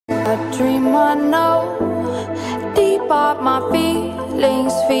a dream I know, deep up my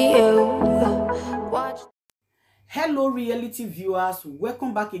feelings for you. Watch. Hello reality viewers,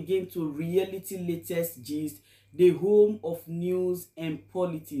 welcome back again to Reality Latest Gist, the home of news and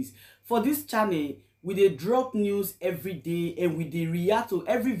politics. For this channel, we dey drop news every day and we dey react to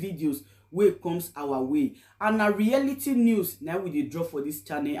every videos wey comes our way. And na reality news now we dey drop for this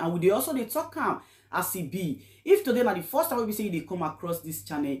channel, and we dey also dey talk am as e be. If today na the first time we say you dey come across this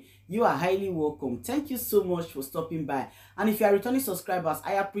channel, you are highly welcome. Thank you so much for stopping by. And if you are returning subscribers,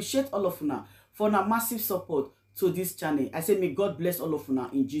 I appreciate all of una for una massive support to this channel. I say may God bless all of una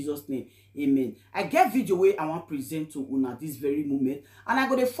in Jesus name, amen. I get video wey I want present to una this very moment, and I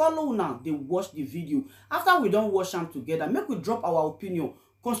go to follow una dey watch the video. After we don watch am together, make we drop our opinion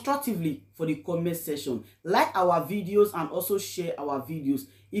constructively for the comment section. Like our videos and also share our videos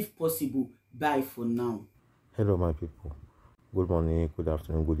if possible. Bye for now. Hello my people, good morning, good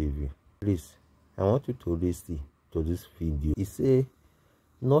afternoon, good evening. Please, I want you to listen to this video. He say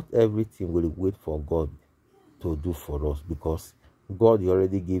not everything will wait for God to do for us, because God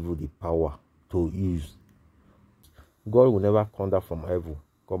already gave you the power to use. God will never come down from heaven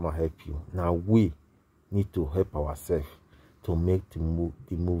come and help you. Now we need to help ourselves to make the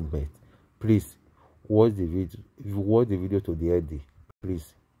movement. Please watch the video. If you watch the video to the end,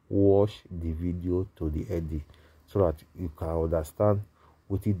 please watch the video to the end so that you can understand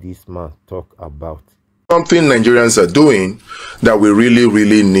what this man talk about. Something Nigerians are doing that we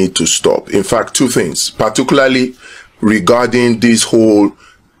really need to stop. In fact, two things, particularly regarding this whole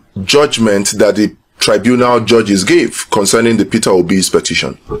judgment that the tribunal judges gave concerning the Peter Obi's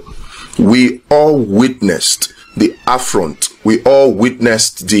petition. We all witnessed the affront. We all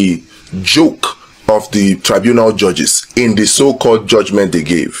witnessed the joke of the tribunal judges in the so-called judgment they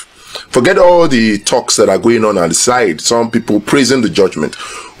gave. Forget all the talks that are going on the side. Some people praising the judgment.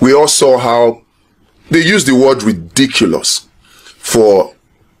 We all saw how they used the word ridiculous for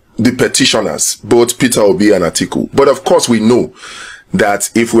the petitioners, both Peter Obi and Atiku. But of course, we know that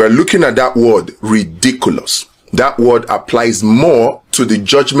if we're looking at that word ridiculous, that word applies more to the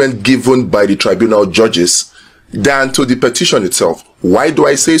judgment given by the tribunal judges than to the petition itself. Why do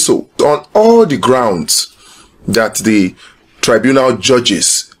I say so? On all the grounds that the tribunal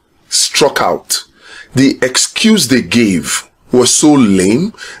judges struck out, the excuse they gave was so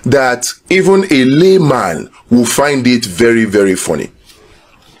lame that even a layman will find it very funny.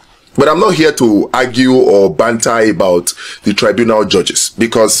 But I'm not here to argue or banter about the tribunal judges,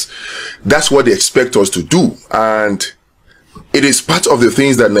 because that's what they expect us to do, and it is part of the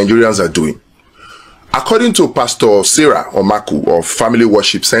things that Nigerians are doing. According to Pastor Sarah Omaku of Family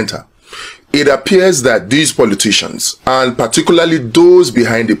Worship Center, it appears that these politicians, and particularly those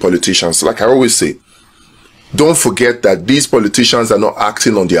behind the politicians, like I always say, don't forget that these politicians are not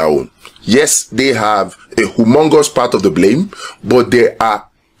acting on their own. Yes, they have a humongous part of the blame, but there are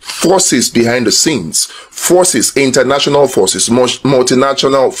forces behind the scenes, forces, international forces,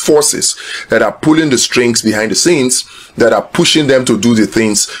 multinational forces that are pulling the strings behind the scenes, that are pushing them to do the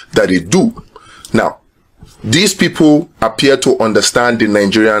things that they do. Now, these people appear to understand the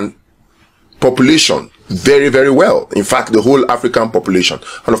Nigerian population very well. In fact, the whole African population.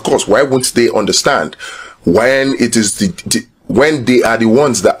 And of course, why won't they understand when it is when they are the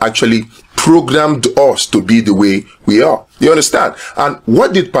ones that actually programmed us to be the way we are? You understand? And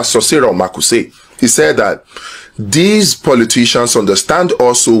what did Pastor Sarah Omaku say? He said that these politicians understand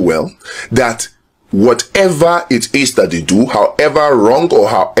also well that whatever it is that they do, however wrong or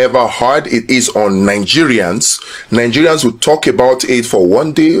however hard it is on Nigerians will talk about it for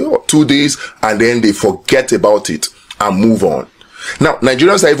 1 day or 2 days, and then they forget about it and move on. Now,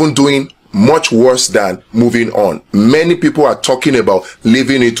 Nigerians are even doing much worse than moving on. Many people are talking about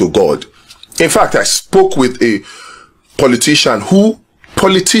leaving it to God. In fact, I spoke with a politician,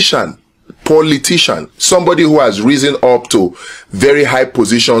 somebody who has risen up to very high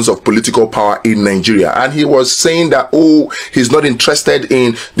positions of political power in Nigeria, and he was saying that, oh, he's not interested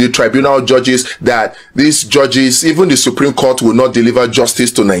in the tribunal judges, that these judges, even the Supreme Court, will not deliver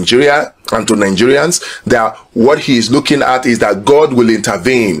justice to Nigeria and to Nigerians, that what he is looking at is that God will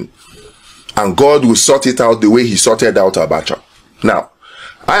intervene and God will sort it out the way he sorted out Abacha. Now,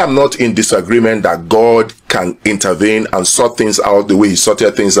 I am not in disagreement that God can intervene and sort things out the way he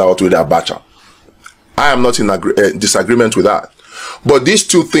sorted things out with Abacha. I am not in disagreement with that. But these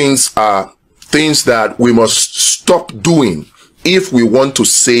two things are things that we must stop doing if we want to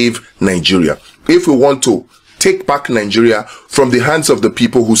save Nigeria. If we want to take back Nigeria from the hands of the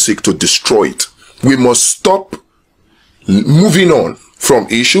people who seek to destroy it. We must stop moving on from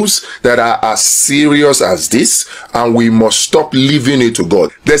issues that are as serious as this, and we must stop leaving it to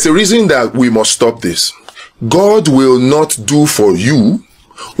God. There's a reason that we must stop this. God will not do for you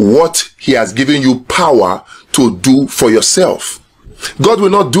what he has given you power to do for yourself. God will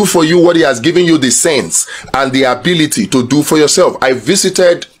not do for you what he has given you the sense and the ability to do for yourself. I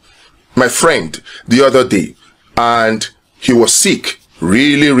visited my friend the other day, and he was sick,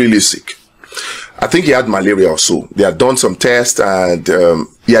 really sick. I think he had malaria or so. They had done some tests, and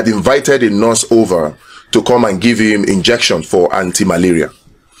he had invited a nurse over to come and give him injection for anti-malaria.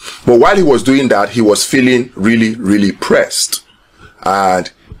 But while he was doing that, he was feeling really pressed.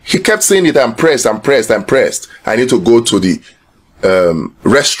 And he kept saying it, I'm pressed. I need to go to the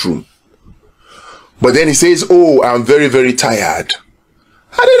restroom. But then he says, oh, I'm very tired.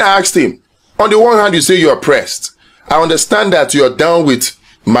 And then I asked him, on the one hand, you say you are pressed. I understand that you are down with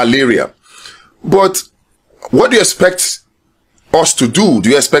malaria. But what do you expect us to do?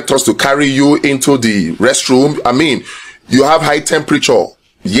 Do you expect us to carry you into the restroom? I mean, you have high temperature.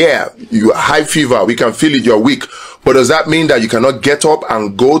 Yeah, you have high fever. We can feel it. You're weak. But does that mean that you cannot get up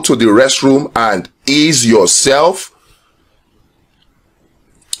and go to the restroom and ease yourself?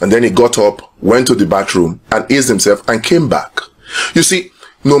 And then he got up, went to the bathroom and eased himself and came back. You see,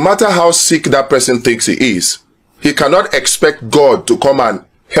 no matter how sick that person thinks he is, he cannot expect God to come and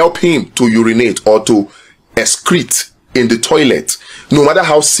help him to urinate or to excrete in the toilet, no matter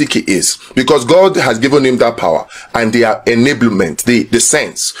how sick he is, because God has given him that power and the enablement, the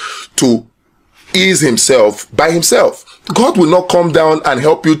sense to ease himself by himself. God will not come down and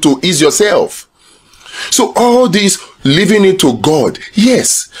help you to ease yourself. So all this leaving it to God,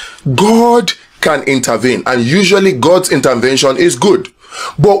 yes, God can intervene, and usually God's intervention is good.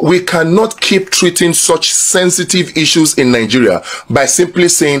 But we cannot keep treating such sensitive issues in Nigeria by simply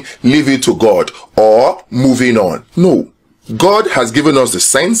saying, leave it to God or moving on. No. God has given us the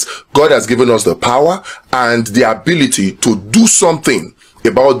sense, God has given us the power and the ability to do something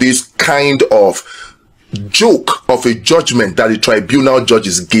about this kind of joke of a judgment that the tribunal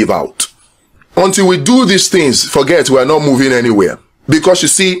judges gave out. Until we do these things, forget, we are not moving anywhere. Because you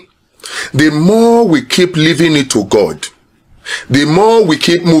see, the more we keep leaving it to God, the more we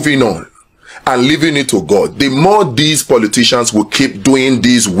keep moving on and leaving it to God, the more these politicians will keep doing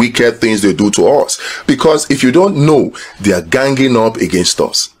these wicked things they do to us. Because if you don't know, they are ganging up against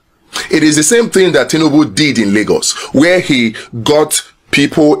us. It is the same thing that Tinubu did in Lagos, where he got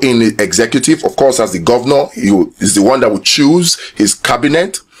people in the executive. Of course, as the governor, he is the one that would choose his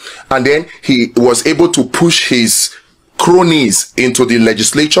cabinet. And then he was able to push his cronies into the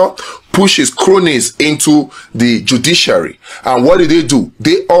legislature, push his cronies into the judiciary. And what did they do?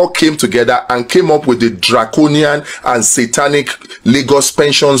 They all came together and came up with the draconian and satanic Lagos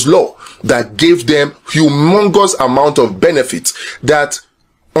pensions law that gave them humongous amount of benefits that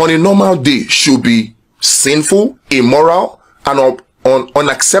on a normal day should be sinful, immoral, and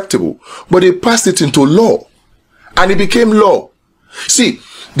unacceptable. But they passed it into law, and it became law. See,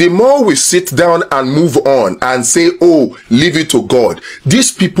 the more we sit down and move on and say, oh, leave it to God,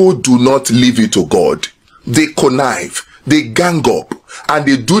 these people do not leave it to God. They connive, they gang up, and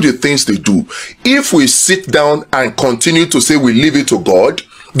they do the things they do. If we sit down and continue to say we leave it to God,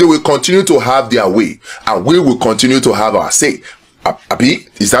 they will continue to have their way, and we will continue to have our say. Abi,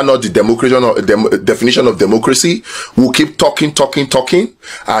 is that not the definition of democracy? We'll keep talking,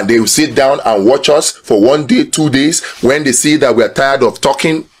 and they will sit down and watch us for 1 day, 2 days. When they see that we are tired of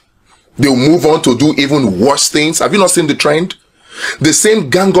talking, they'll move on to do even worse things. Have you not seen the trend? The same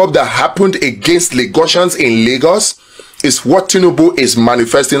gang up that happened against Lagosians in Lagos is what Tinubu is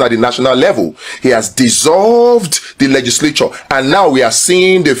manifesting at the national level. He has dissolved the legislature, and now we are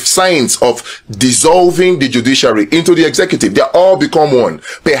seeing the signs of dissolving the judiciary into the executive. They are all become one.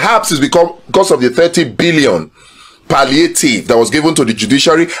 Perhaps it's because of the 30 billion palliative that was given to the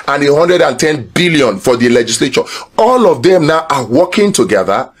judiciary and the 110 billion for the legislature. All of them now are working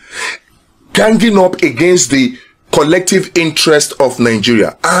together, ganging up against the collective interest of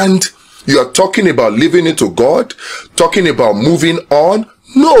Nigeria. And you are talking about leaving it to God, talking about moving on.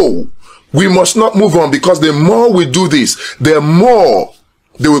 No, we must not move on, because the more we do this, the more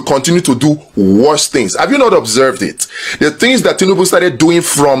they will continue to do worse things. Have you not observed it? The things that Tinubu started doing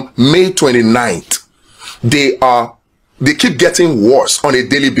from May 29th, they keep getting worse on a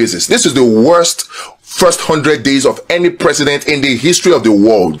daily basis. This is the worst first 100 days of any president in the history of the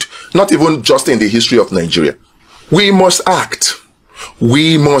world, not even just in the history of Nigeria. We must act.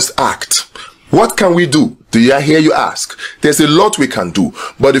 We must act. What can we do? Do I hear you ask? There's a lot we can do.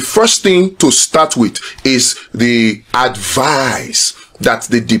 But the first thing to start with is the advice that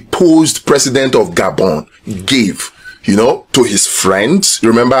the deposed president of Gabon gave you know, to his friends. You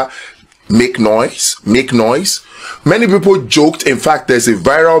remember, make noise, make noise. Many people joked. In fact, there's a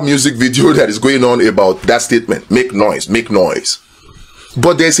viral music video that is going on about that statement, make noise, make noise.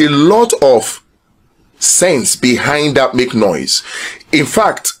 But there's a lot of sense behind that make noise. In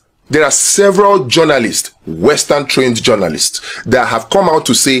fact, there are several journalists, Western trained journalists, that have come out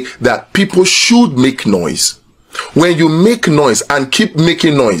to say that people should make noise. When you make noise and keep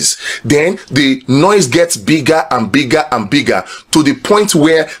making noise, then the noise gets bigger and bigger and bigger, to the point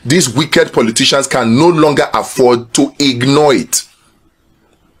where these wicked politicians can no longer afford to ignore it.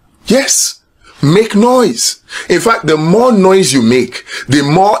 Yes, make noise. In fact, the more noise you make, the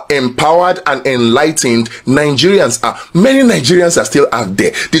more empowered and enlightened Nigerians are. Many Nigerians are still out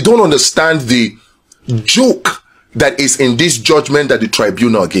there. They don't understand the joke that is in this judgment that the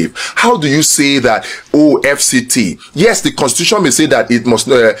tribunal gave. How do you say that, oh, FCT? Yes, the constitution may say that it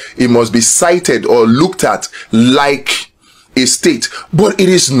must be cited or looked at like a state, but it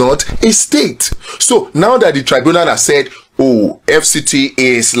is not a state. So now that the tribunal has said, oh, FCT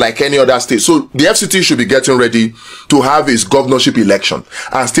is like any other state, so the FCT should be getting ready to have its governorship election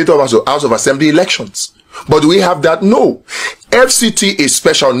and state of House of Assembly elections. But do we have that? No. FCT is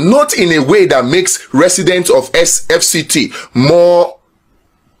special, not in a way that makes residents of FCT more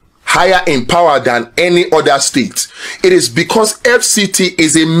higher in power than any other state. It is because FCT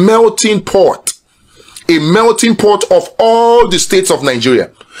is a melting pot of all the states of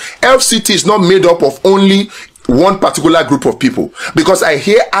Nigeria. FCT is not made up of only one particular group of people, because I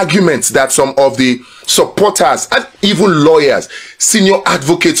hear arguments that some of the supporters and even lawyers, senior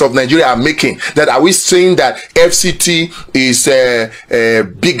advocates of Nigeria are making, that are we saying that FCT is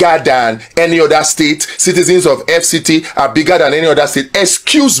bigger than any other state? Citizens of FCT are bigger than any other state?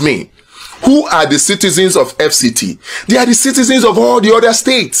 Excuse me. Who are the citizens of FCT? They are the citizens of all the other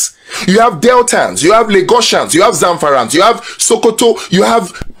states. You have Deltans, you have Lagosians, you have Zamfarans, you have Sokoto, you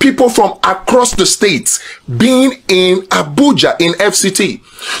have people from across the states being in Abuja in FCT.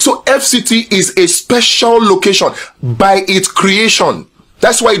 So FCT is a special location by its creation.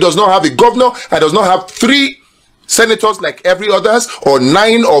 That's why it does not have a governor and does not have 3 senators like every others, or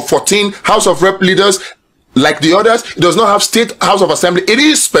 9 or 14 House of Rep leaders like the others. It does not have State House of Assembly. It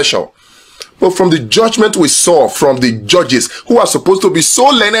is special. But from the judgment we saw from the judges, who are supposed to be so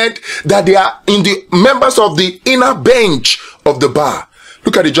learned that they are in the members of the inner bench of the bar,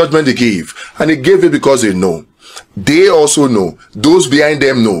 look at the judgment they gave. And they gave it because they know. They also know, those behind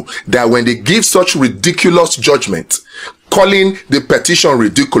them know, that when they give such ridiculous judgment, calling the petition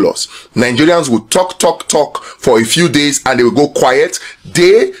ridiculous, Nigerians will talk for a few days and they will go quiet.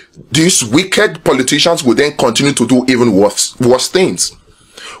 These wicked politicians will then continue to do even worse things.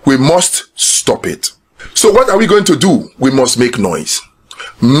 We must stop it. So what are we going to do? We must make noise.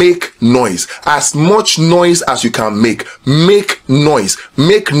 Make noise. As much noise as you can make. Make noise.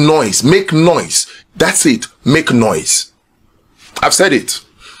 Make noise. Make noise. That's it. Make noise. I've said it.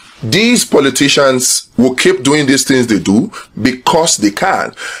 These politicians will keep doing these things they do because they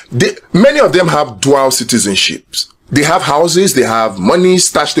can. Many of them have dual citizenships. They have houses, they have money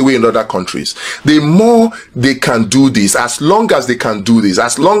stashed away in other countries. The more they can do this, as long as they can do this,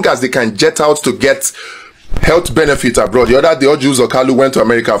 as long as they can jet out to get health benefits abroad. The other day, Oju Zokalu went to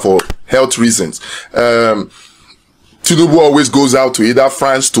America for health reasons. Tinubu always goes out to either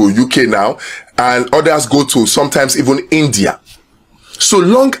France, to UK now, and others go to sometimes even India. So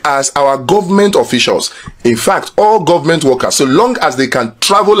long as our government officials, in fact, all government workers, so long as they can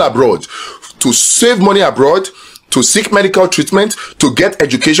travel abroad to save money abroad, to seek medical treatment, to get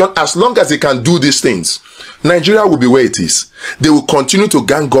education, as long as they can do these things, Nigeria will be where it is. They will continue to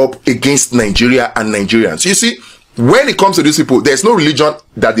gang up against Nigeria and Nigerians. You see, when it comes to these people, there's no religion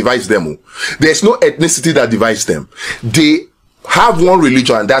that divides them. There's no ethnicity that divides them. They have one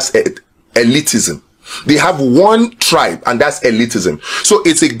religion, and that's elitism. They have one tribe, and that's elitism. So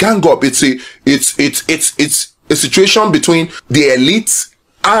it's a gang up. It's a situation between the elites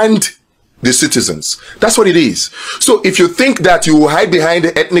and the citizens. That's what it is. So if you think that you will hide behind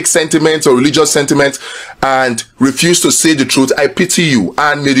the ethnic sentiments or religious sentiments and refuse to say the truth, I pity you,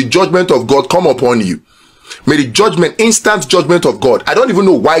 and may the judgment of God come upon you. May the judgment, instant judgment of God. I don't even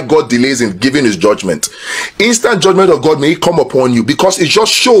know why God delays in giving his judgment. Instant judgment of God may come upon you, because it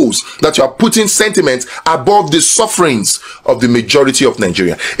just shows that you are putting sentiments above the sufferings of the majority of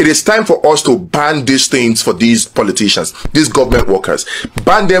Nigeria. It is time for us to ban these things for these politicians, these government workers.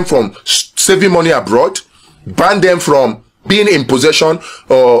 Ban them from saving money abroad. Ban them from being in possession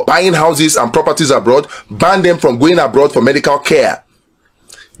or buying houses and properties abroad. Ban them from going abroad for medical care.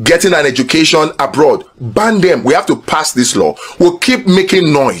 getting an education abroad. Ban them. We have to pass this law. We'll keep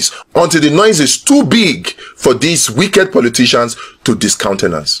making noise until the noise is too big for these wicked politicians to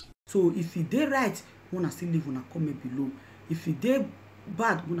discountenance. So if you did right, wanna still leave una comment below. If you did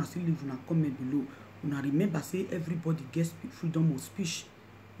bad, wanna still leave una comment below. Una remember, say everybody gets freedom of speech.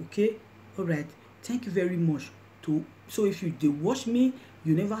 Okay? Alright. Thank you very much. So if you did watch me,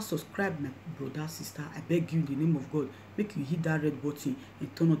 you never subscribe, my brother, sister, I beg you in the name of God, make you hit that red button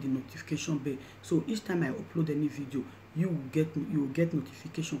and turn on the notification bell. So each time I upload any video, you will get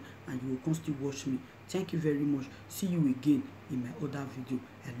notification and you will constantly watch me. Thank you very much. See you again in my other video.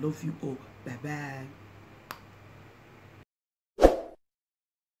 I love you all. Bye bye.